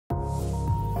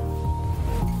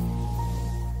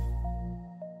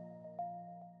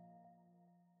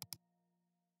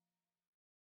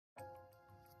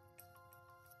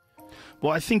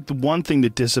Well, I think the one thing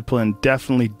that discipline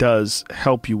definitely does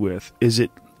help you with is it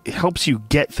helps you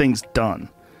get things done.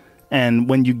 And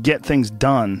when you get things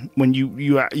done, when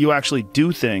you actually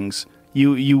do things,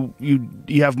 you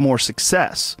have more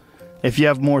success. If you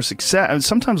have more success, and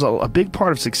sometimes a big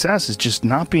part of success is just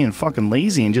not being fucking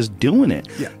lazy and just doing it.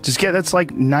 Yeah. That's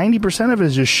like 90% of it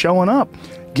is just showing up.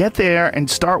 Get there and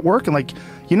start working. Like,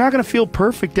 you're not going to feel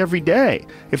perfect every day.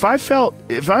 If I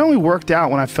only worked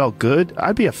out when I felt good,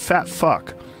 I'd be a fat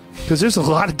fuck. Because there's a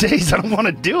lot of days I don't want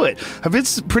to do it.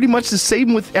 It's pretty much the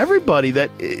same with everybody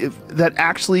that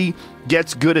actually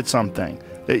gets good at something.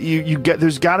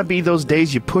 There's got to be those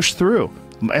days you push through,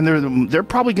 and they're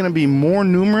probably going to be more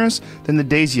numerous than the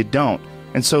days you don't.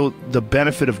 And so the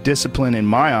benefit of discipline in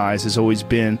my eyes has always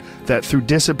been that through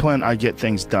discipline I get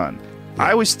things done. Yeah.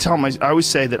 I always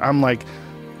say that I'm like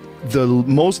the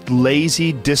most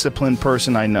lazy, disciplined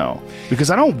person I know, because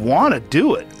I don't want to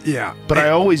do it. Yeah, but I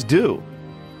always do.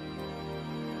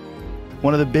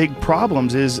 One of the big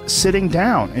problems is sitting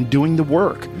down and doing the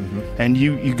work. Mm-hmm. And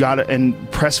you got to, and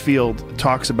Pressfield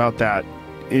talks about that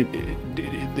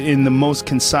in the most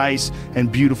concise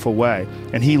and beautiful way.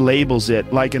 And he labels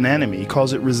it like an enemy. He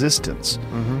calls it resistance.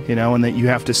 Mm-hmm. You know, and that you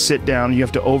have to sit down, you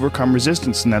have to overcome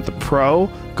resistance, and that the pro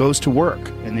goes to work.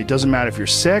 And it doesn't matter if you're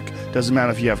sick, it doesn't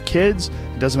matter if you have kids,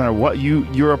 it doesn't matter what,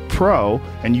 you're a pro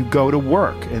and you go to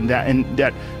work. And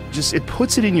that just, it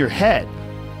puts it in your head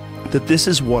that this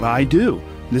is what I do.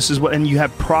 This is what, and you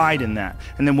have pride in that.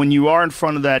 And then when you are in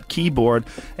front of that keyboard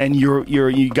and you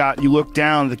look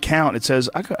down at the count, it says,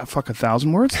 I got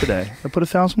 1,000 words today. I put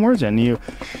 1,000 words in. You're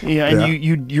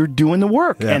doing the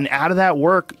work, and out of that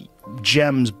work,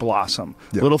 gems blossom.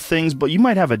 Little things, but you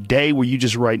might have a day where you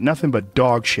just write nothing but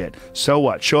dog shit. So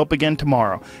what? Show up again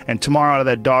tomorrow, and tomorrow out of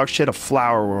that dog shit, a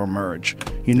flower will emerge.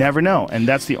 You never know, and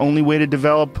that's the only way to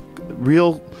develop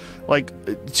real. Like,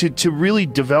 to really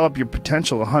develop your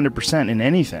potential 100% in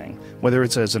anything, whether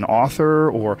it's as an author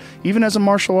or even as a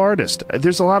martial artist.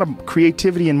 There's a lot of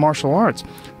creativity in martial arts.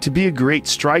 To be a great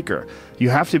striker, you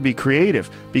have to be creative,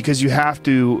 because you have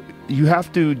to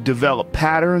develop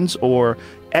patterns or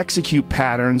execute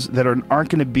patterns that aren't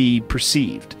going to be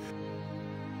perceived.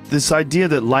 This idea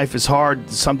that life is hard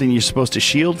is something you're supposed to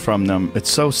shield from them,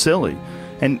 it's so silly.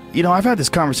 And, you know, I've had this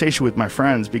conversation with my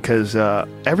friends, because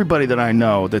everybody that I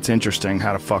know that's interesting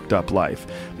had a fucked up life.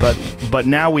 But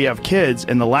now we have kids,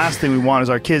 and the last thing we want is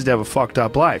our kids to have a fucked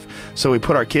up life. So we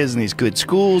put our kids in these good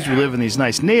schools, we live in these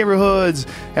nice neighborhoods,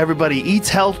 everybody eats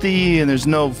healthy, and there's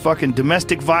no fucking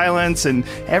domestic violence, and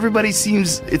everybody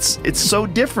seems, it's so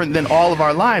different than all of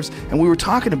our lives. And we were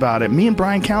talking about it. Me and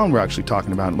Brian Callen were actually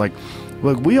talking about it. Like,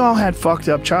 look, we all had fucked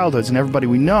up childhoods, and everybody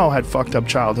we know had fucked up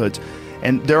childhoods.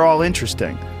 And they're all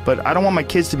interesting, but I don't want my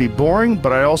kids to be boring,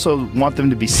 but I also want them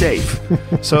to be safe.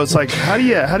 So it's like, how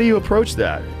do you approach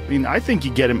that? I mean, I think you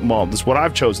get them. Well, this is what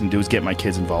I've chosen to do, is get my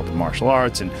kids involved in martial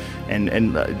arts and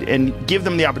give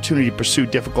them the opportunity to pursue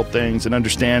difficult things, and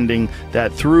understanding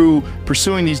that through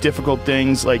pursuing these difficult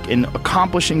things, like in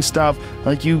accomplishing stuff,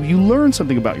 like you learn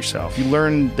something about yourself. You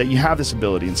learn that you have this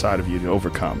ability inside of you to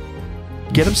overcome.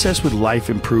 Get obsessed with life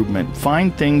improvement.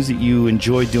 Find things that you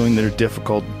enjoy doing that are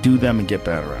difficult, do them, and get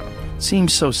better at them. It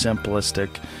seems so simplistic.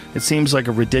 It seems like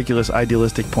a ridiculous,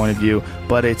 idealistic point of view,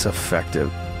 but it's effective.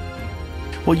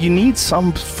 Well, you need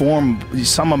some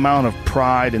amount of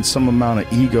pride and some amount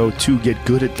of ego to get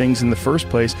good at things in the first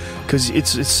place, because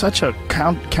it's such a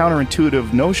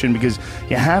counterintuitive notion, because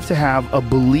you have to have a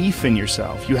belief in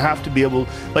yourself. You have to be able,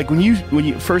 like when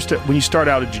you start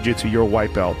out at jiu-jitsu, you're a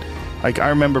white belt. Like, I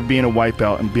remember being a white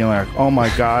belt and being like, oh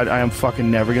my God, I am fucking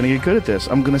never going to get good at this.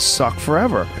 I'm going to suck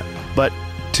forever. But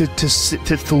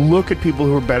to look at people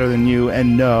who are better than you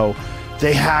and know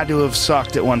they had to have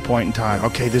sucked at one point in time.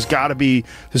 Okay, there's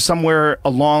somewhere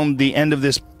along the end of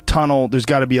this tunnel, there's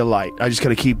got to be a light. I just got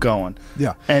to keep going.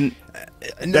 Yeah. And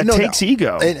that takes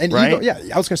ego, and right? Ego,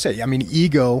 yeah, I was going to say, I mean,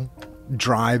 ego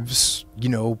drives,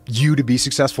 you to be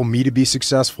successful, me to be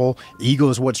successful. Ego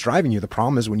is what's driving you. The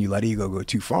problem is when you let ego go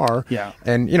too far. Yeah.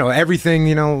 And everything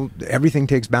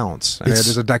takes balance.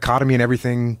 There's a dichotomy in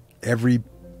everything. Every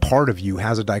part of you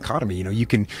has a dichotomy. You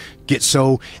can get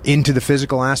so into the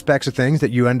physical aspects of things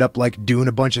that you end up like doing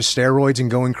a bunch of steroids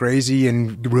and going crazy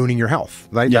and ruining your health.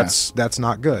 Right? Yeah. That's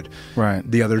not good. Right.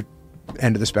 The other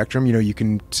end of the spectrum, you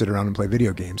can sit around and play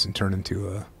video games and turn into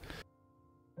a...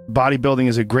 Bodybuilding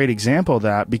is a great example of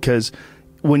that, because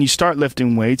when you start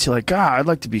lifting weights, you're like, God, I'd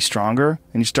like to be stronger.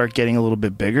 And you start getting a little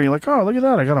bit bigger. You're like, oh, look at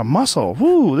that. I got a muscle.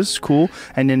 Woo, this is cool.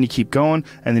 And then you keep going,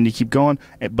 and then you keep going.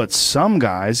 But some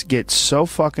guys get so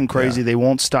fucking crazy, they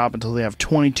won't stop until they have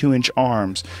 22-inch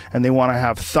arms. And they want to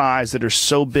have thighs that are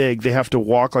so big, they have to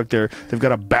walk like they've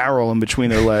got a barrel in between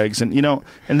their legs. And, you know,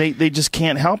 and they just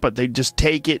can't help it. They just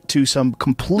take it to some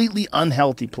completely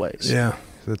unhealthy place. Yeah,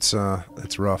 that's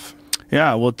rough.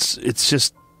 Yeah, well, it's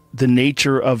just the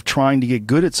nature of trying to get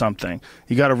good at something.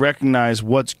 You got to recognize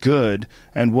what's good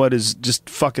and what is just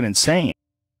fucking insane.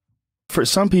 For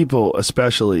some people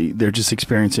especially, they're just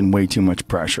experiencing way too much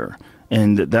pressure.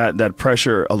 And that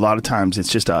pressure, a lot of times,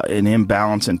 it's just an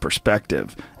imbalance in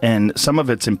perspective. And some of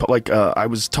it's, like, I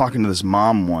was talking to this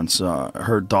mom once.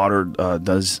 Her daughter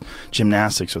does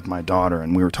gymnastics with my daughter,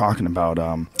 and we were talking about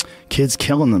kids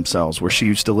killing themselves where she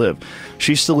used to live.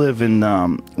 She used to live in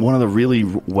one of the really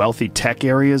wealthy tech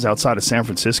areas outside of San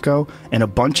Francisco, and a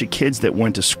bunch of kids that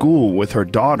went to school with her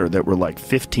daughter that were like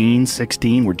 15,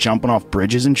 16, were jumping off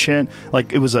bridges and shit.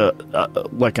 Like, it was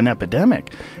like an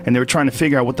epidemic. And they were trying to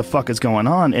figure out what the fuck is going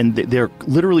on, and they're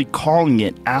literally calling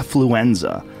it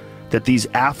affluenza. That these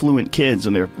affluent kids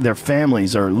and their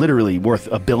families are literally worth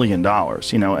 $1 billion.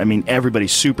 You know, I mean,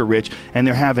 everybody's super rich, and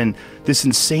they're having this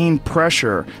insane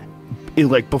pressure,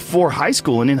 like before high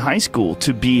school and in high school,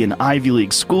 to be in Ivy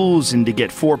League schools and to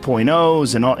get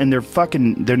 4.0s and all, and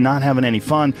they're not having any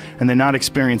fun, and they're not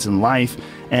experiencing life,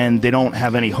 and they don't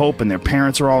have any hope, and their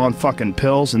parents are all on fucking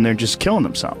pills, and they're just killing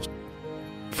themselves.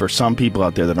 For some people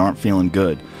out there that aren't feeling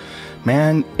good,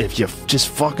 man, if you just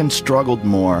fucking struggled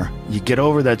more, you get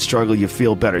over that struggle, you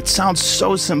feel better. It sounds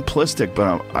so simplistic,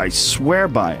 but I swear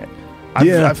by it.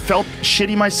 I've felt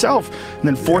shitty myself, and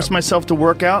then forced myself to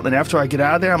work out, and after I get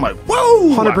out of there, I'm like,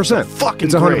 whoa! 100%. Fucking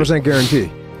it's 100% guarantee.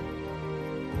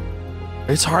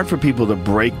 It's hard for people to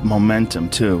break momentum,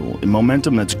 too.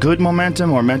 Momentum that's good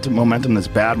momentum, or momentum that's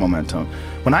bad momentum.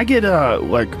 When I get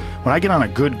on a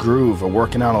good groove of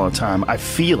working out all the time, I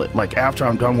feel it. Like, after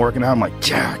I'm done working out, I'm like,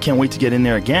 yeah, I can't wait to get in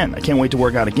there again. I can't wait to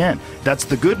work out again. That's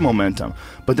the good momentum.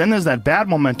 But then there's that bad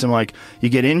momentum, like you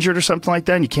get injured or something like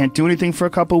that, and you can't do anything for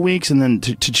a couple of weeks, and then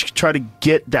to try to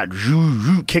get that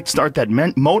kickstart that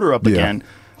motor up again,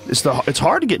 it's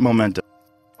hard to get momentum.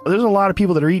 There's a lot of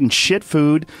people that are eating shit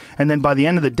food, and then by the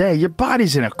end of the day, your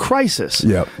body's in a crisis.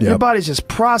 Your body's just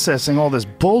processing all this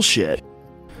bullshit.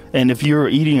 And if you're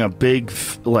eating a big,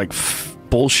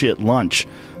 bullshit lunch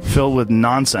filled with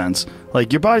nonsense,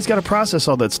 like, your body's got to process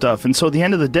all that stuff. And so at the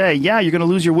end of the day, yeah, you're going to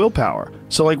lose your willpower.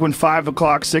 So, like, when 5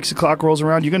 o'clock, 6 o'clock rolls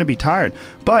around, you're going to be tired.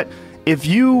 But if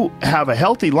you have a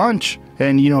healthy lunch,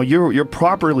 and, you know, you're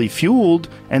properly fueled,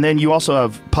 and then you also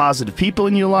have positive people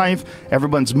in your life,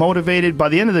 everyone's motivated, by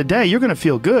the end of the day, you're going to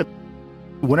feel good.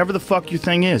 Whatever the fuck your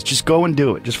thing is, just go and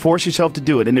do it. Just force yourself to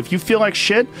do it. And if you feel like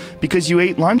shit because you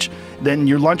ate lunch, then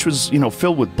your lunch was, you know,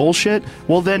 filled with bullshit,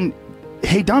 well then,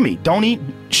 hey dummy, don't eat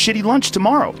shitty lunch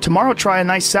tomorrow. Tomorrow try a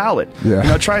nice salad. You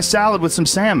know, try a salad with some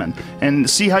salmon and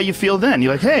see how you feel then.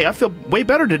 You're like, hey, I feel way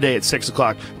better today at 6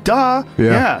 o'clock. Duh.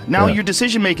 Now your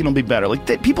decision making will be better.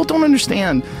 Like, people don't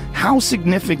understand how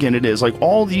significant it is. Like,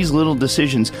 all these little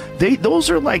decisions,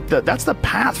 those are like that's the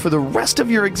path for the rest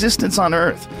of your existence on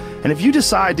Earth. And if you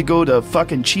decide to go to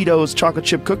fucking Cheetos chocolate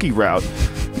chip cookie route,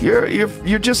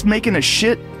 you're just making a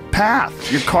shit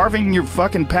path. You're carving your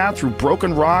fucking path through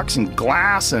broken rocks and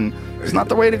glass, and it's not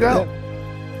the way to go.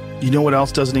 You know what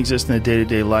else doesn't exist in a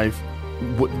day-to-day life?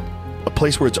 A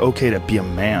place where it's okay to be a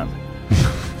man.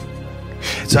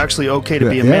 It's actually okay to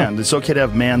be a man. It's okay to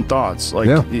have man thoughts. Like,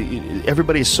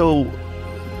 everybody is so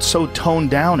toned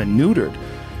down and neutered.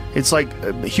 It's like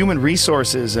human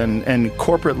resources and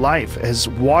corporate life has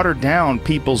watered down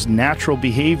people's natural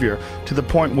behavior to the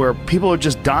point where people are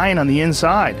just dying on the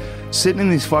inside, sitting in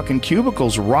these fucking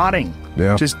cubicles, rotting,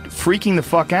 just freaking the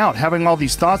fuck out, having all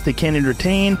these thoughts they can't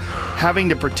entertain, having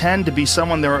to pretend to be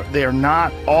someone they are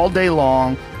not all day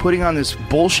long, putting on this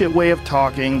bullshit way of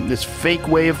talking, this fake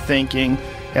way of thinking.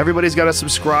 Everybody's got to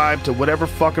subscribe to whatever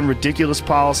fucking ridiculous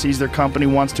policies their company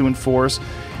wants to enforce.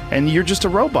 And you're just a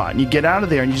robot, and you get out of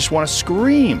there and you just want to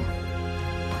scream.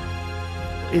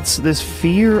 It's this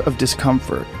fear of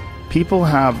discomfort. People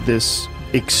have this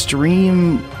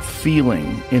extreme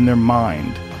feeling in their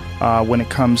mind when it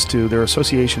comes to their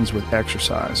associations with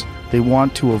exercise. They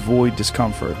want to avoid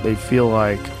discomfort. They feel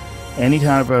like any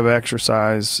type of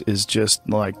exercise is just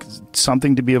like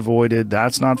something to be avoided.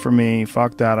 That's not for me.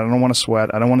 Fuck that. I don't want to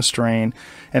sweat. I don't want to strain.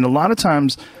 And a lot of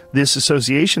times, this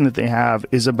association that they have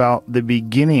is about the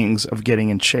beginnings of getting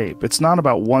in shape. It's not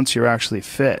about once you're actually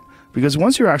fit. Because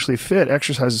once you're actually fit,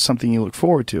 exercise is something you look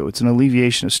forward to. It's an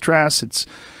alleviation of stress.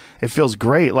 it feels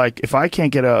great. Like if I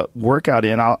can't get a workout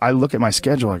in, I look at my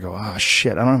schedule. I go, oh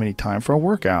shit, I don't have any time for a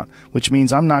workout, which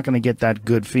means I'm not going to get that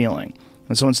good feeling.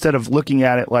 And so instead of looking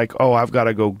at it like, oh, I've got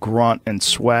to go grunt and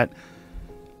sweat,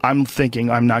 I'm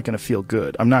thinking I'm not going to feel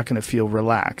good. I'm not going to feel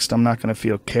relaxed. I'm not going to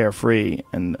feel carefree.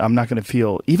 And I'm not going to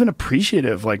feel even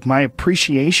appreciative. Like my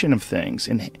appreciation of things,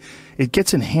 and it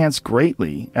gets enhanced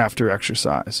greatly after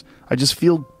exercise. I just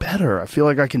feel better. I feel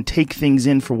like I can take things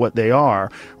in for what they are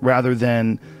rather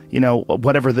than, you know,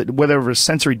 whatever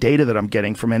sensory data that I'm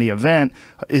getting from any event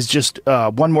is just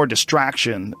one more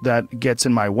distraction that gets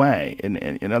in my way.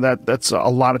 And you know, that's a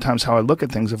lot of times how I look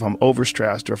at things if I'm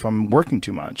overstressed or if I'm working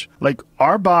too much. Like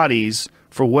our bodies,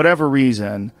 for whatever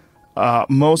reason,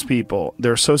 most people,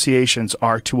 their associations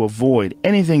are to avoid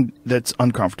anything that's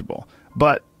uncomfortable.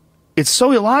 But it's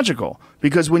so illogical,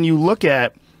 because when you look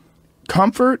at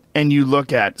comfort and you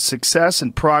look at success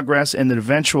and progress and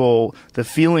the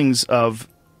feelings of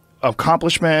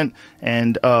accomplishment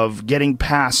and of getting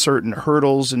past certain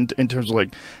hurdles in terms of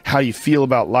like how you feel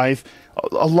about life,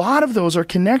 a lot of those are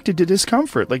connected to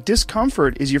discomfort. Like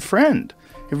discomfort is your friend.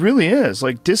 It really is.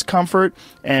 Like discomfort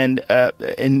and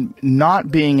not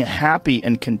being happy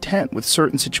and content with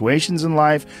certain situations in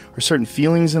life or certain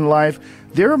feelings in life,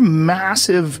 they're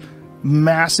massive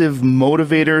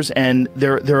motivators, and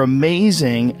they're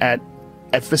amazing at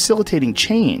facilitating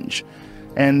change.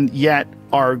 And yet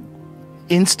our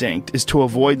instinct is to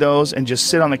avoid those and just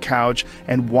sit on the couch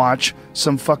and watch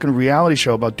some fucking reality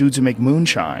show about dudes who make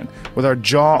moonshine with our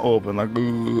jaw open, like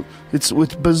it's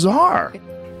bizarre.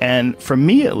 And for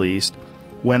me, at least,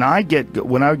 when I get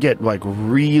like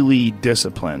really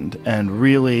disciplined and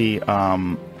really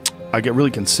I get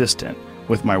really consistent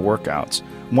with my workouts,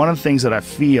 one of the things that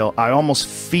I almost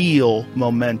feel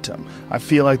momentum. I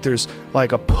feel like there's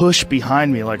like a push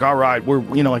behind me, like, all right,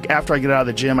 like after I get out of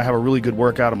the gym, I have a really good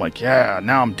workout. I'm like, yeah,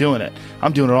 now I'm doing it.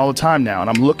 I'm doing it all the time now. And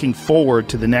I'm looking forward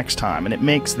to the next time. And it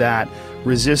makes that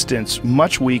resistance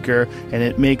much weaker, and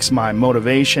it makes my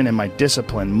motivation and my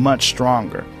discipline much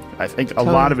stronger. I think a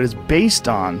lot of it is based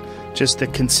on just the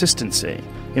consistency.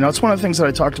 You know, it's one of the things that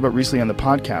I talked about recently on the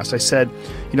podcast. I said,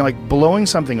 you know, like blowing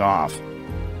something off,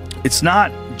 it's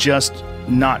not just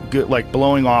not good. Like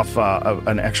blowing off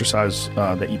an exercise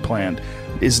that you planned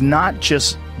is not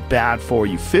just bad for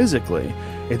you physically.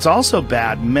 It's also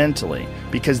bad mentally,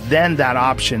 because then that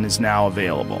option is now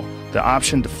available. The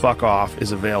option to fuck off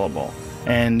is available.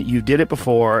 And you did it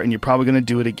before, and you're probably going to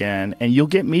do it again, and you'll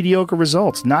get mediocre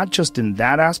results, not just in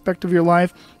that aspect of your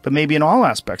life, but maybe in all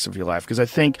aspects of your life. Because I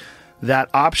think that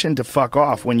option to fuck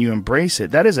off, when you embrace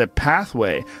it, that is a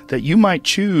pathway that you might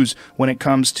choose when it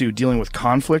comes to dealing with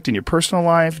conflict in your personal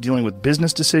life, dealing with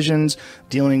business decisions,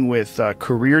 dealing with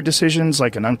career decisions,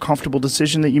 like an uncomfortable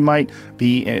decision that you might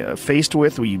be faced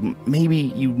with, where maybe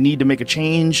you need to make a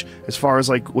change as far as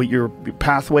like what your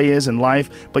pathway is in life,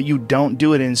 but you don't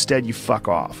do it. Instead, you fuck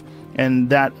off.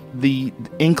 And that the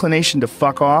inclination to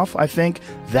fuck off, I think,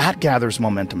 that gathers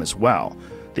momentum as well.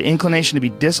 The inclination to be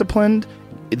disciplined,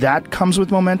 that comes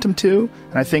with momentum too.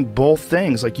 And I think both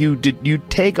things, like you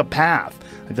take a path,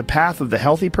 like the path of the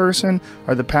healthy person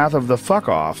or the path of the fuck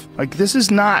off. Like this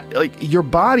is not, like your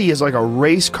body is like a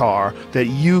race car that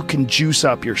you can juice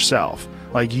up yourself.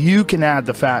 Like you can add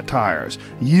the fat tires,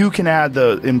 you can add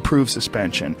the improved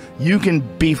suspension, you can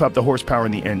beef up the horsepower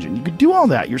in the engine. You could do all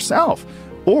that yourself.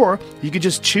 Or you could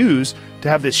just choose to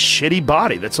have this shitty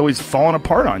body that's always falling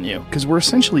apart on you, because we're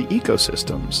essentially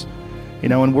ecosystems. You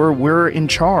know, and we're in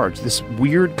charge. This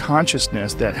weird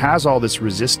consciousness that has all this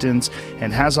resistance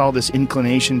and has all this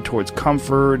inclination towards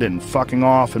comfort and fucking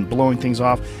off and blowing things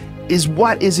off is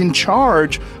what is in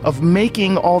charge of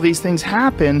making all these things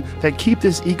happen that keep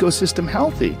this ecosystem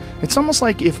healthy. It's almost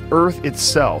like if Earth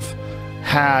itself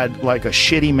had like a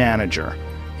shitty manager.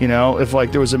 You know, if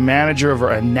like there was a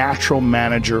natural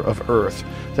manager of Earth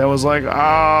that was like,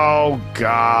 oh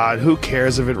God, who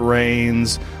cares if it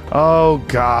rains? Oh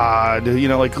God, you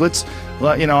know, like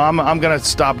I'm gonna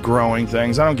stop growing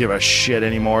things. I don't give a shit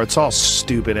anymore. It's all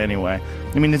stupid anyway.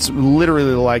 I mean, it's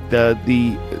literally like the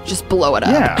just blow it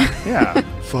up. Yeah.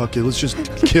 Fuck it. Let's just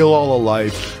kill all of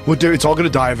life. Well, it's all gonna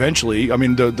die eventually. I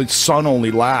mean, the sun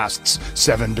only lasts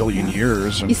 7 billion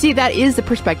years. You see, that is the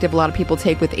perspective a lot of people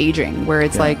take with aging, where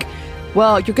it's like,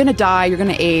 well, you're gonna die, you're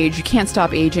gonna age, you can't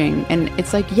stop aging, and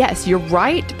it's like, yes, you're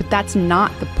right, but that's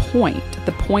not the point.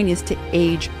 The point is to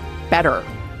age better.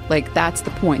 Like, that's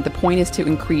the point. The point is to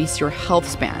increase your health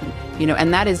span, you know,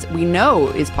 and that is, we know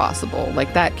is possible.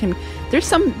 Like that can, there's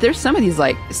some of these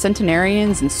like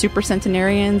centenarians and super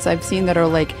centenarians I've seen that are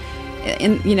like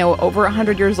over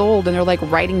 100 years old, and they're like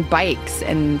riding bikes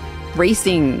and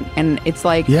racing, and it's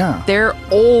like, yeah, they're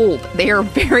old. They are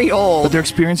very old. But they're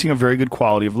experiencing a very good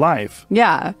quality of life.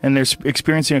 Yeah. And they're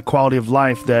experiencing a quality of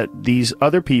life that these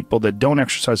other people that don't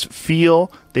exercise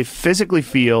feel, they physically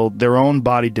feel their own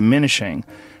body diminishing,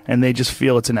 and they just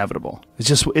feel it's inevitable. It's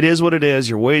just, it is what it is.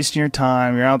 You're wasting your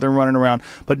time. You're out there running around.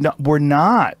 But no, we're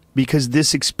not, because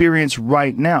this experience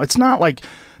right now, it's not like,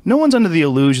 no one's under the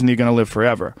illusion that you're going to live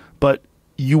forever, but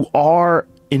you are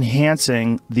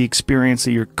enhancing the experience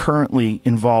that you're currently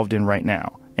involved in right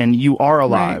now. And you are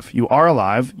alive. Right. You are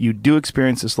alive. You do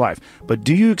experience this life. But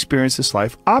do you experience this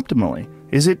life optimally?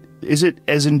 Is it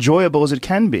as enjoyable as it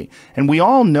can be? And we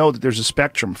all know that there's a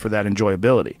spectrum for that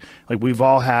enjoyability. Like, we've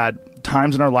all had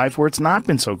times in our life where it's not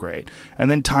been so great.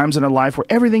 And then times in our life where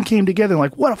everything came together,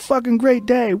 like, what a fucking great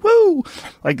day. Woo!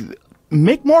 Like,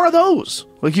 make more of those.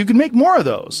 Like, you can make more of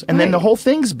those. And then the whole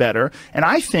thing's better. And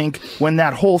I think when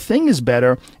that whole thing is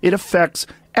better, it affects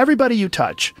everybody you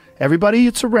touch, everybody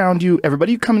that's around you,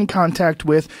 everybody you come in contact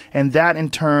with, and that in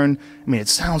turn, I mean, it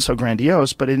sounds so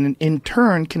grandiose, but in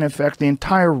turn can affect the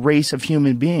entire race of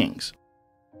human beings.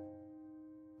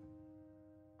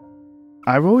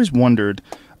 I've always wondered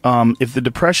if the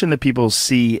depression that people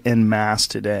see en masse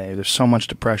today, there's so much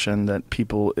depression that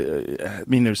people, I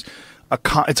mean, it's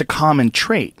a common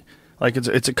trait. Like,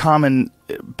 it's a common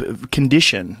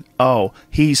condition. Oh,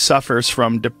 he suffers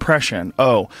from depression.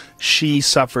 Oh, she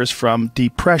suffers from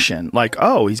depression. Like,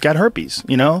 oh, he's got herpes,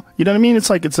 you know what I mean?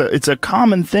 It's like, it's a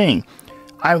common thing.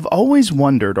 I've always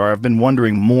wondered, or I've been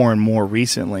wondering more and more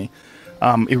recently.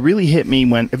 It really hit me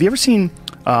when, have you ever seen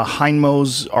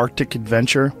Heinmo's Arctic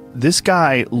Adventure? This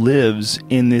guy lives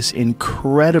in this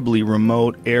incredibly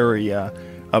remote area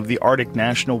of the Arctic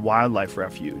National Wildlife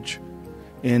Refuge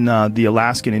in the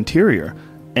Alaskan interior,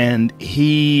 and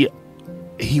he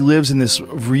lives in this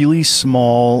really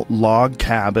small log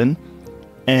cabin,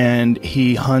 and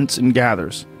he hunts and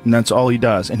gathers, and that's all he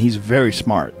does. And he's very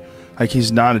smart. Like,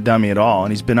 he's not a dummy at all.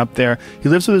 And he's been up there. He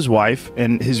lives with his wife,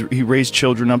 and he raised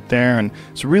children up there, and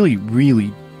it's really,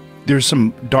 really, there's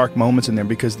some dark moments in there,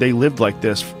 because they lived like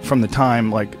this from the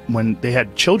time, like, when they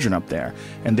had children up there,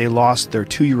 and they lost their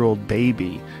 2-year-old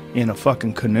baby in a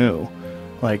fucking canoe.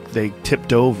 Like, they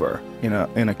tipped over in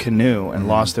a canoe and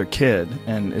lost their kid.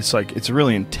 And it's like, it's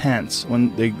really intense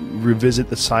when they revisit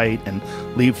the site and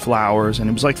leave flowers. And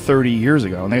it was like 30 years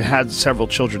ago, and they had several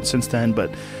children since then,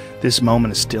 but this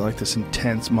moment is still like this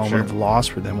intense moment of loss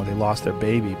for them when they lost their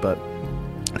baby. But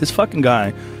this fucking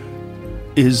guy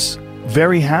is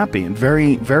very happy and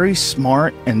very, very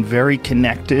smart and very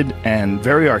connected and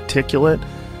very articulate.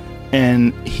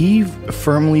 And he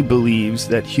firmly believes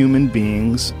that human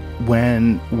beings,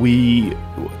 when we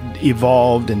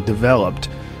evolved and developed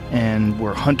and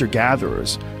were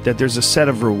hunter-gatherers, that there's a set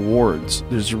of rewards.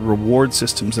 There's reward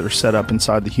systems that are set up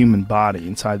inside the human body,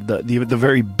 inside the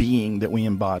very being that we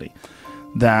embody,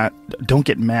 that don't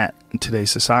get met in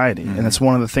today's society. And that's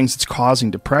one of the things that's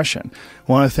causing depression.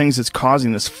 One of the things that's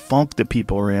causing this funk that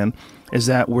people are in is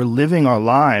that we're living our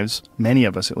lives, many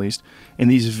of us at least, in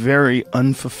these very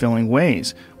unfulfilling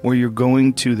ways, where you're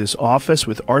going to this office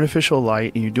with artificial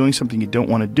light and you're doing something you don't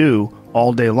want to do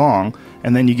all day long,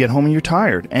 and then you get home and you're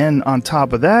tired. And on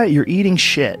top of that, you're eating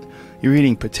shit. You're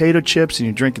eating potato chips and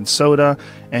you're drinking soda,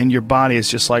 and your body is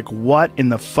just like, what in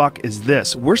the fuck is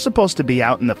this? We're supposed to be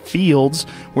out in the fields.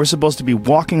 We're supposed to be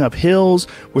walking up hills.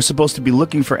 We're supposed to be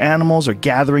looking for animals or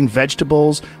gathering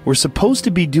vegetables. We're supposed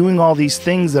to be doing all these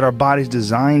things that our body's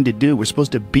designed to do. We're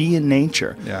supposed to be in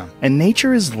nature. Yeah. And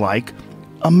nature is like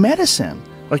a medicine.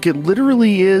 Like, it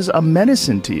literally is a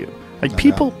medicine to you. Like,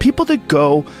 people that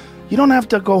go, you don't have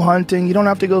to go hunting, you don't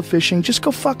have to go fishing, just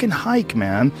go fucking hike,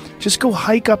 man. Just go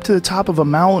hike up to the top of a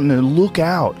mountain and look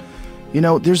out. You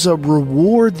know, there's a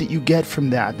reward that you get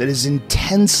from that is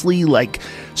intensely, like,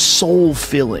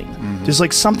 soul-filling. There's,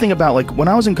 like, something about, like, when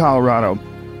I was in Colorado,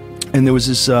 and there was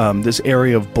this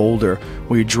area of Boulder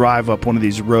where you drive up one of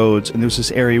these roads, and there was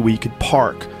this area where you could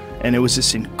park. And it was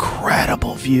this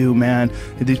incredible view, man.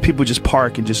 And these people just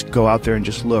park and just go out there and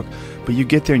just look. But you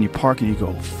get there and you park and you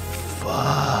go,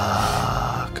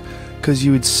 fuck. Because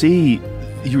you would see,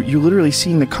 you're literally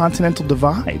seeing the Continental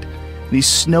Divide. These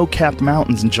snow-capped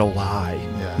mountains in July.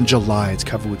 Yeah. In July, it's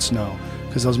covered with snow.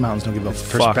 Because those mountains don't give a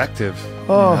fuck. Perspective.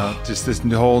 Oh. You know, just this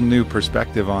whole new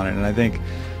perspective on it. And I think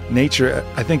nature,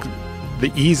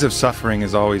 the ease of suffering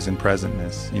is always in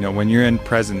presentness. You know, when you're in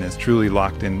presentness, truly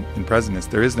locked in presentness,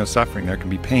 there is no suffering. There can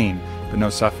be pain, but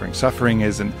no suffering. Suffering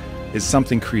is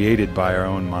something created by our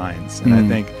own minds. And I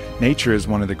think nature is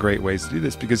one of the great ways to do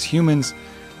this, because humans,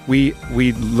 we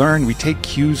take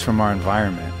cues from our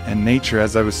environment. And nature,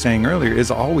 as I was saying earlier,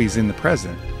 is always in the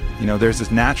present. You know, there's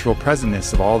this natural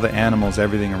presentness of all the animals,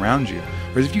 everything around you.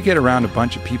 Whereas if you get around a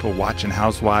bunch of people watching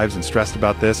housewives and stressed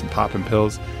about this and popping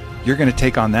pills, you're going to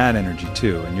take on that energy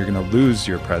too, and you're going to lose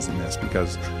your presentness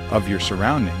because of your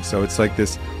surroundings. So it's like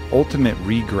this ultimate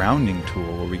regrounding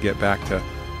tool where we get back to,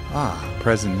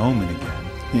 present moment again.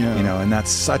 Yeah. You know, and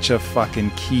that's such a fucking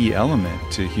key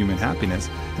element to human happiness.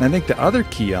 And I think the other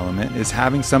key element is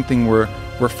having something we're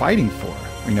fighting for,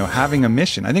 you know, having a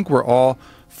mission. I think we're all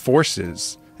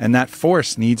forces, and that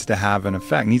force needs to have an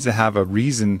effect, needs to have a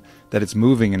reason that it's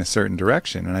moving in a certain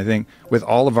direction. And I think with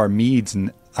all of our needs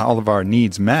and all of our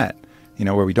needs met, you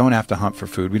know, where we don't have to hunt for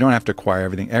food, we don't have to acquire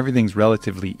everything, everything's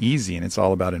relatively easy, and it's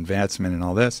all about advancement and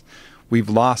all this, we've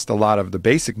lost a lot of the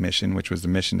basic mission, which was the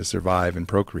mission to survive and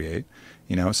procreate,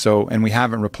 you know, so, and we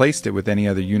haven't replaced it with any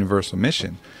other universal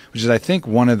mission, which is, I think,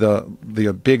 one of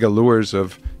the big allures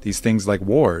of these things like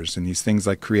wars and these things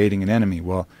like creating an enemy.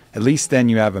 Well, at least then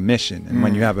you have a mission. And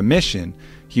when you have a mission,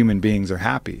 human beings are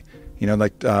happy. You know,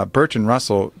 like Bertrand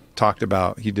Russell talked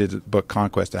about, he did a book,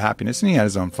 Conquest of Happiness, and he had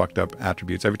his own fucked up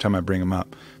attributes. Every time I bring him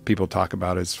up, people talk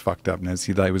about his fucked upness.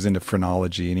 He was into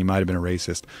phrenology, and he might have been a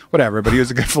racist, whatever, but he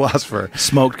was a good philosopher.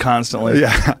 Smoked constantly.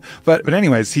 Yeah. But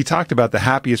anyways, he talked about the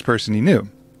happiest person he knew.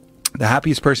 The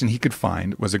happiest person he could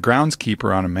find was a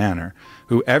groundskeeper on a manor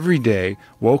who every day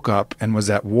woke up and was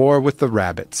at war with the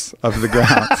rabbits of the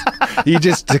grounds. He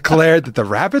just declared that the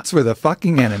rabbits were the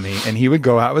fucking enemy, and he would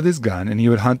go out with his gun and he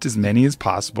would hunt as many as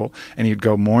possible, and he'd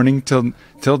go morning till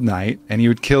night, and he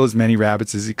would kill as many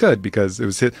rabbits as he could, because it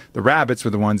was the rabbits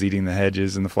were the ones eating the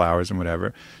hedges and the flowers and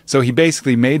whatever. So he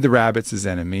basically made the rabbits his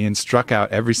enemy and struck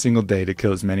out every single day to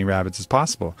kill as many rabbits as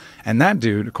possible. And that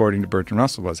dude, according to Bertrand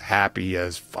Russell, was happy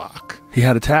as fuck. He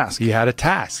had a task. He had a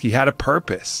task. He had a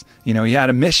purpose. You know, he had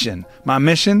a mission. My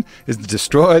mission is to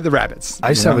destroy the rabbits. I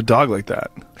used to have a dog like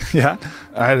that. Yeah?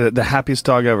 I had the happiest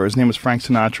dog ever. His name was Frank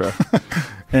Sinatra.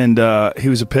 And he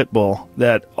was a pit bull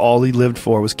that all he lived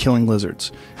for was killing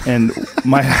lizards. And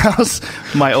my house,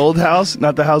 my old house,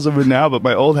 not the house I'm in now, but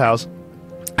my old house,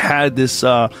 had this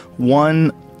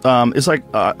one, it's like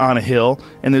on a hill,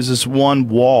 and there's this one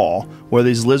wall where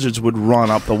these lizards would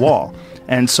run up the wall.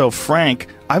 And so Frank,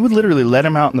 I would literally let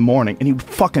him out in the morning, and he would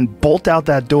fucking bolt out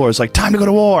that door. It's like, time to go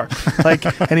to war. Like,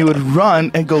 and he would run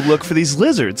and go look for these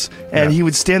lizards. And he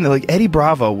would stand there, like, Eddie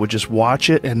Bravo would just watch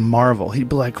it and marvel. He'd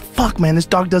be like, fuck, man, this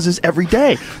dog does this every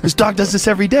day. This dog does this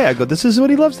every day. I go, this is what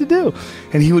he loves to do.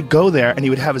 And he would go there, and he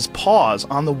would have his paws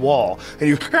on the wall, and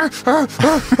he would,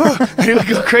 and he would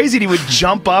go crazy, and he would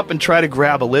jump up and try to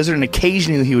grab a lizard, and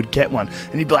occasionally he would get one.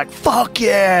 And he'd be like, fuck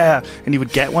yeah. And he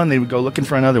would get one, and he would go looking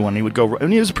for another one. He would go,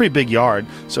 and it was a pretty big yard,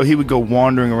 so he would go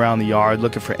wandering around the yard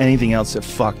looking for anything else that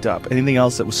fucked up, anything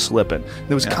else that was slipping.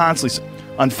 There was constantly,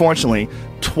 unfortunately,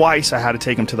 twice I had to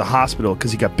take him to the hospital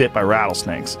because he got bit by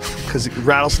rattlesnakes, because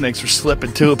rattlesnakes were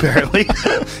slipping too, apparently.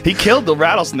 He killed the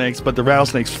rattlesnakes, but the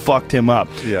rattlesnakes fucked him up.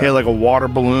 He had like a water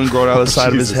balloon growing out of the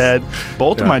side of his head.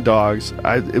 Both of my dogs,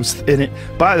 by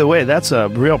the way, that's a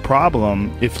real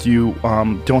problem if you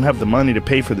don't have the money to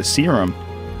pay for the serum.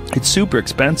 It's super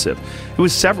expensive. It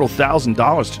was several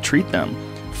 $1,000s to treat them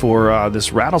for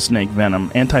this rattlesnake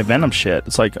venom, anti-venom shit.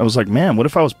 It's like, I was like, man, what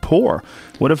if I was poor?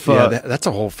 What if... that's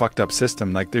a whole fucked up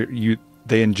system. Like,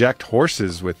 they inject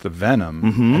horses with the venom,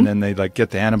 and then they like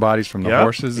get the antibodies from the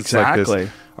horses. It's like this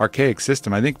archaic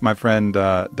system. I think my friend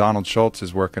Donald Schultz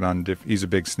is working on, he's a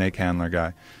big snake handler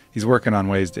guy. He's working on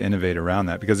ways to innovate around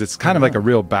that, because it's kind of like a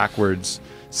real backwards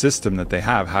system that they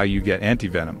have, how you get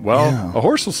anti-venom. Well, a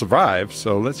horse will survive,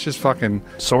 so let's just fucking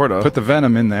sort of put the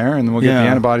venom in there, and then we'll get the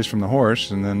antibodies from the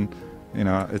horse, and then, you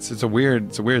know, it's a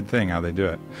weird thing how they do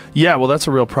it. Yeah, well, that's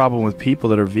a real problem with people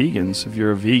that are vegans. If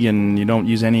you're a vegan and you don't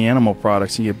use any animal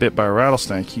products and you get bit by a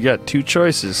rattlesnake, you got two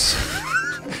choices.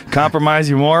 Compromise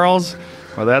your morals,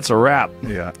 or that's a wrap.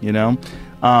 Yeah. You know?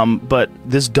 But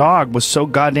this dog was so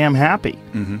goddamn happy.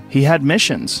 He had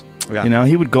missions. You know,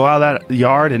 he would go out of that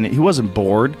yard and he wasn't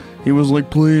bored. He was like,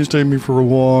 please take me for a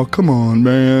walk. Come on,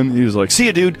 man. He was like, see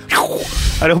ya, dude.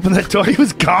 I'd open that door. He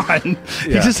was gone.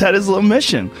 He just had his little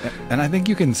mission. And I think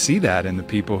you can see that in the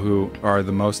people who are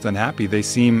the most unhappy. They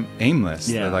seem aimless.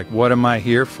 They're like, what am I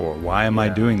here for? Why am I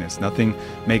doing this? Nothing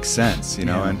makes sense, you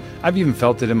know? And I've even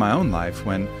felt it in my own life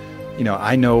when, you know,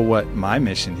 I know what my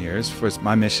mission here is. First,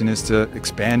 my mission is to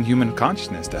expand human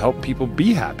consciousness, to help people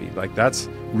be happy. Like, that's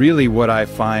really what I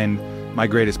find my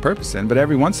greatest purpose in. But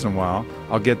every once in a while,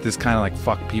 I'll get this kind of like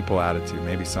fuck people attitude.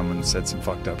 Maybe someone said some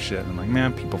fucked up shit, and I'm like,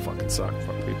 man, people fucking suck.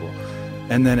 Fuck people.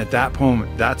 And then at that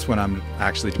moment, that's when I'm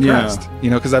actually depressed, you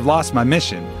know, because I've lost my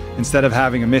mission. Instead of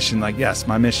having a mission like, yes,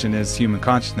 my mission is human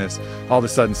consciousness, all of a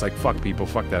sudden it's like, fuck people,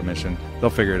 fuck that mission. They'll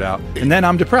figure it out. And then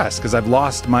I'm depressed because I've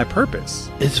lost my purpose.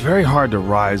 It's very hard to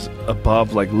rise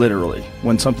above, like literally,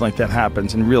 when something like that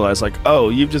happens and realize like, oh,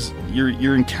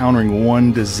 you're encountering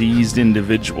one diseased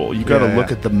individual. You got to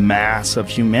look at the mass of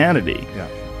humanity. Yeah.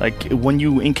 Like when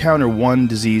you encounter one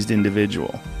diseased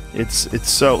individual, it's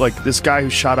so like this guy who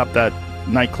shot up that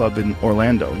nightclub in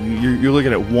Orlando. You're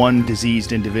looking at one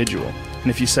diseased individual. And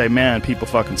if you say, man, people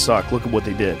fucking suck, look at what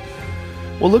they did.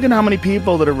 Well, look at how many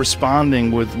people that are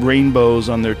responding with rainbows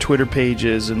on their Twitter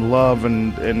pages and love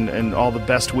and all the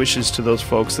best wishes to those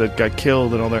folks that got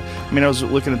killed and all their... I mean, I was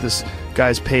looking at this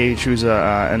guy's page who's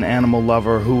an animal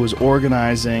lover who was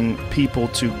organizing people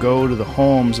to go to the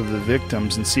homes of the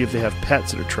victims and see if they have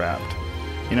pets that are trapped.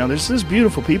 You know, there's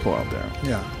beautiful people out there.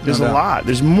 Yeah. There's a lot.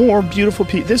 There's more beautiful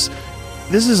people.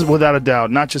 This is without a doubt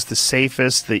not just the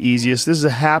safest, the easiest. This is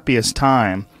the happiest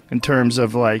time in terms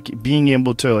of like being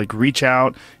able to like reach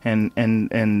out and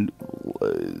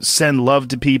send love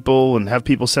to people and have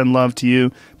people send love to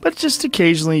you. But just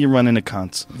occasionally you run into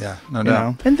cunts. Yeah, no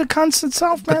doubt. And the cunts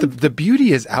itself, man. But the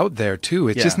beauty is out there too.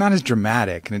 It's just not as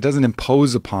dramatic and it doesn't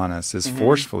impose upon us as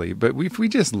forcefully. But if we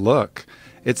just look,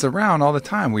 it's around all the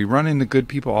time. We run into good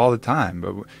people all the time.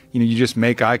 But you know, you just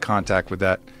make eye contact with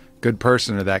that good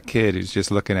person or that kid who's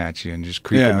just looking at you and just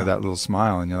creeping with that little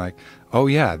smile, and you're like, oh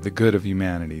yeah, the good of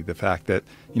humanity, the fact that,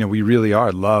 you know, we really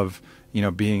are love, you know,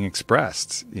 being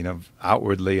expressed, you know,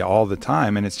 outwardly all the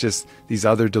time, and it's just these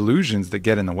other delusions that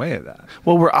get in the way of that.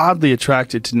 Well, we're oddly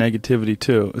attracted to negativity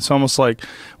too. It's almost like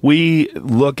we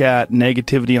look at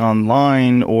negativity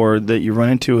online or that you run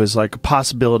into as like a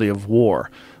possibility of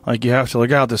war. Like, you have to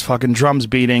look out, there's fucking drums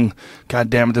beating.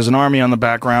 God damn it, there's an army on the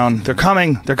background. They're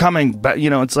coming. But, you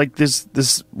know, it's like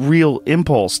this real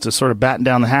impulse to sort of batten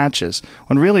down the hatches.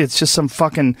 When really it's just some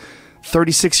fucking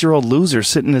 36-year-old loser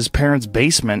sitting in his parents'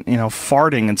 basement, you know,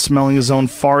 farting and smelling his own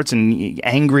farts and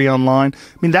angry online.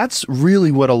 I mean, that's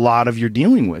really what a lot of you're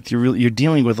dealing with. You're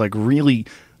dealing with, like, really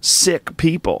sick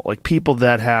people. Like, people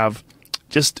that have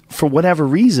just, for whatever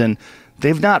reason...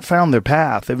 They've not found their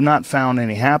path. They've not found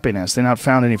any happiness. They've not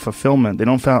found any fulfillment.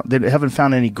 They haven't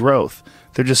found any growth.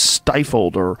 They're just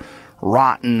stifled or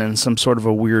rotten in some sort of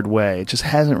a weird way. It just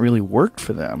hasn't really worked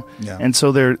for them. Yeah. And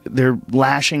so they're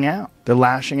lashing out. They're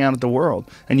lashing out at the world.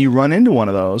 And you run into one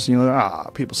of those, and you're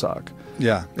like, people suck.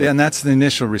 Yeah, and that's the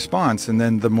initial response, and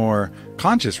then the more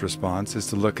conscious response is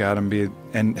to look at them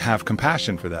and have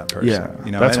compassion for that person. Yeah,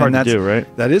 you know, that's hard to do,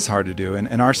 right? That is hard to do,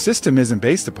 and our system isn't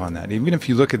based upon that. Even if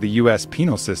you look at the U.S.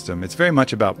 penal system, it's very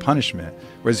much about punishment.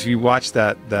 Whereas if you watch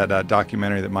that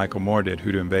documentary that Michael Moore did,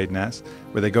 Who to Invade Ness,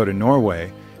 where they go to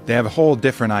Norway, they have a whole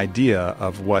different idea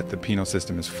of what the penal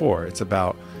system is for. It's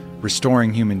about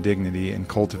restoring human dignity and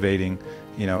cultivating,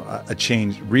 you know, a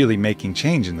change, really making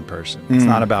change in the person. It's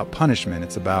not about punishment.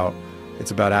 It's about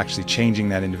actually changing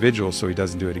that individual so he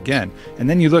doesn't do it again. And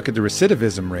then you look at the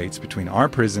recidivism rates between our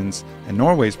prisons and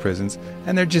Norway's prisons,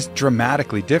 and they're just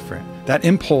dramatically different. That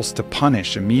impulse to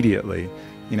punish immediately,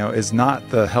 you know, is not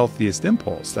the healthiest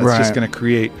impulse. That's just going to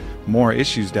create more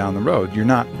issues down the road. You're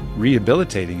not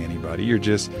rehabilitating anybody. You're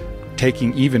just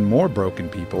taking even more broken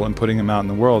people and putting them out in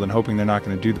the world and hoping they're not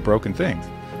going to do the broken things.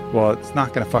 Well, it's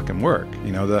not going to fucking work.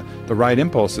 You know, the right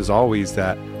impulse is always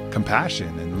that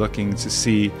compassion and looking to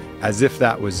see, as if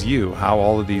that was you, how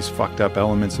all of these fucked up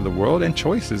elements of the world and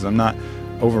choices. I'm not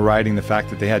overriding the fact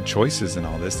that they had choices in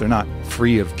all this. They're not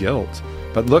free of guilt.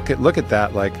 But look at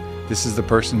that like this is the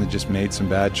person that just made some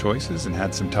bad choices and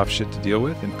had some tough shit to deal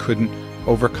with and couldn't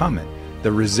overcome it.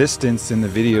 The resistance in the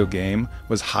video game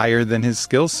was higher than his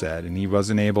skill set, and he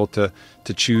wasn't able to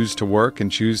choose to work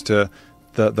and choose to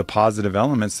the positive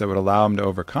elements that would allow him to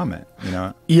overcome it. You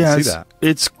know, yeah, see that.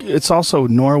 It's also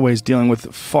Norway's dealing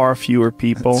with far fewer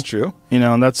people. That's true. You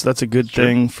know, and that's a good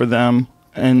thing for them.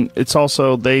 And it's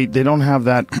also they don't have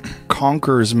that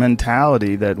conquerors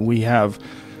mentality that we have.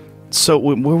 So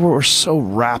we're so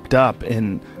wrapped up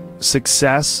in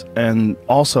success and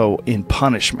also in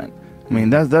punishment. I mean,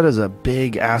 that is a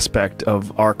big aspect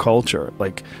of our culture,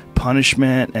 like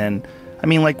punishment. And I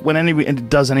mean, like when anybody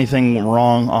does anything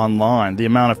wrong online, the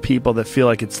amount of people that feel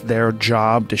like it's their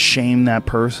job to shame that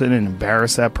person and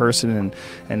embarrass that person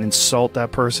and insult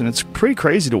that person, it's pretty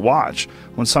crazy to watch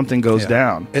when something goes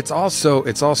down. It's all so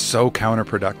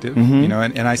counterproductive, you know,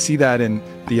 and I see that in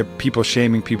the people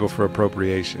shaming people for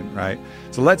appropriation, right?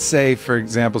 So let's say, for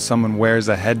example, someone wears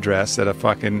a headdress at a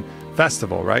fucking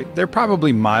festival, right? They're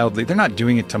probably they're not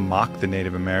doing it to mock the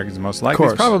Native Americans, most likely.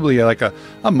 It's probably like a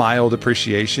mild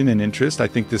appreciation and interest. I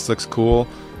think this looks cool.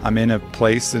 I'm in a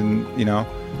place, and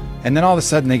and then all of a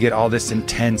sudden they get all this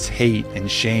intense hate and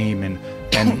shame and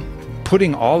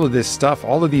putting all of this stuff,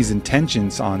 all of these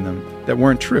intentions on them that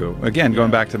weren't true. Again, going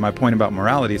back to my point about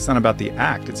morality, it's not about the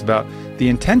act, it's about the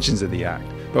intentions of the act.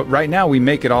 But right now we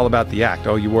make it all about the act.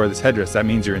 Oh, you wore this headdress, that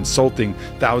means you're insulting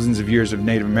thousands of years of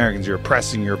Native Americans, you're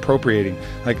oppressing, you're appropriating.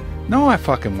 Like, no, I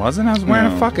fucking wasn't. I was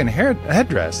wearing a fucking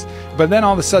headdress. But then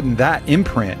all of a sudden that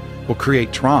imprint will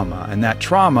create trauma, and that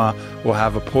trauma will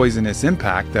have a poisonous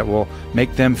impact that will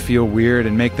make them feel weird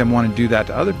and make them want to do that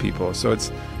to other people. So it's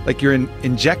like you're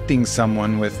injecting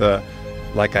someone with a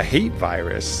hate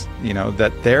virus,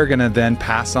 that they're going to then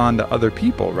pass on to other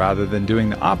people rather than doing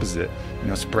the opposite,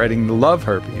 spreading the love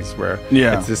herpes, where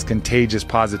it's this contagious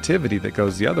positivity that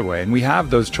goes the other way. And we have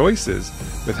those choices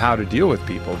with how to deal with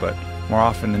people, but more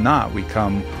often than not, we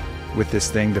come with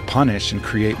this thing to punish and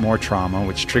create more trauma,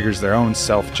 which triggers their own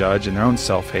self-judge and their own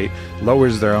self-hate,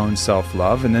 lowers their own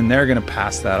self-love, and then they're going to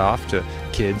pass that off to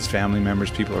kids, family members,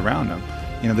 people around them.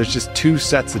 There's just two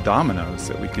sets of dominoes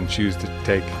that we can choose to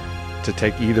take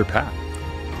either path.